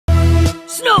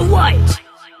Snow White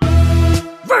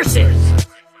versus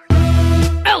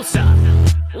Elsa.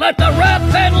 Let the rap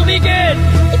battle begin!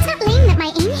 It's not lame that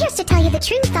my aim here's to tell you the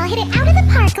truth. I'll hit it out of the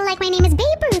park like my name is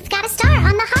Babe Ruth. Got a star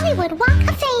on the Hollywood Walk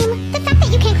of Fame. The fact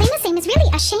that you can't claim the same is really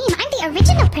a shame. I'm the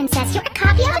original princess, you're a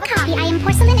copy of a copy. I am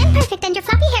porcelain imperfect and your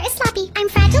floppy hair is sloppy. I'm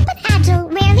fragile but agile,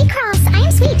 rarely cross. I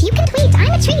am sweet, you can tweet,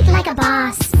 I'm a treat like a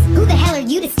boss. Who the hell are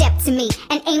you to step to me?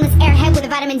 An aimless airhead with a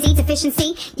vitamin D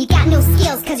deficiency? You got no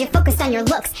skills cause you're focused on your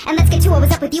looks. And let's get to what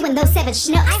was up with you and those savage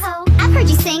schnooks. I've heard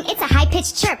you sing, it's a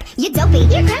high-pitched chirp. You're dopey,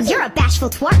 you're a bashful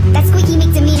twerp. That squeaky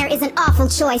meek demeanor is an awful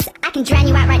choice. I can drown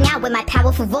you out right now with my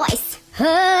powerful voice.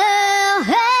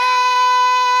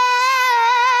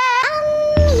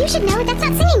 You should know that's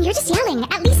not singing, you're just yelling.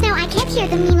 At least now I can't hear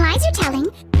the mean lies you're telling.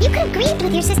 You could have grieved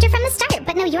with your sister from the start,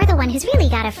 but no, you're the one who's really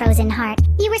got a frozen heart.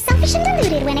 You were selfish and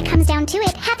deluded when it comes down to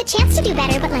it. Had the chance to do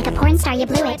better, but like a porn star you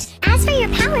blew it. As for your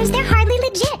powers, they're hardly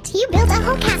legit. You built a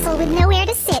whole castle with nowhere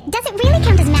to sit. Does it really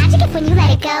count as magic if when you let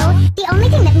it go? The only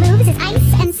thing that moves is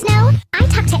ice and snow. I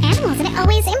talk to animals and it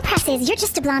always impresses. You're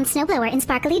just a blonde snowblower in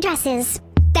sparkly dresses.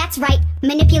 That's right,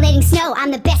 manipulating snow. I'm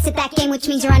the best at that game, which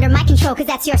means you're under my control, cause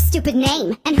that's your stupid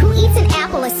name. And who eats an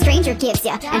apple a stranger gives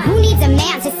ya? And who needs a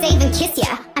man to save and kiss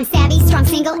ya? I'm savvy, strong,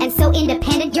 single, and so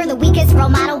independent. You're the weakest role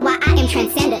model, why I am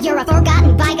transcendent. You're a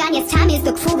forgotten bygone, yes, time is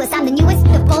the cruelest. I'm the newest,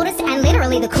 the boldest, and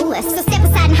literally the coolest. So step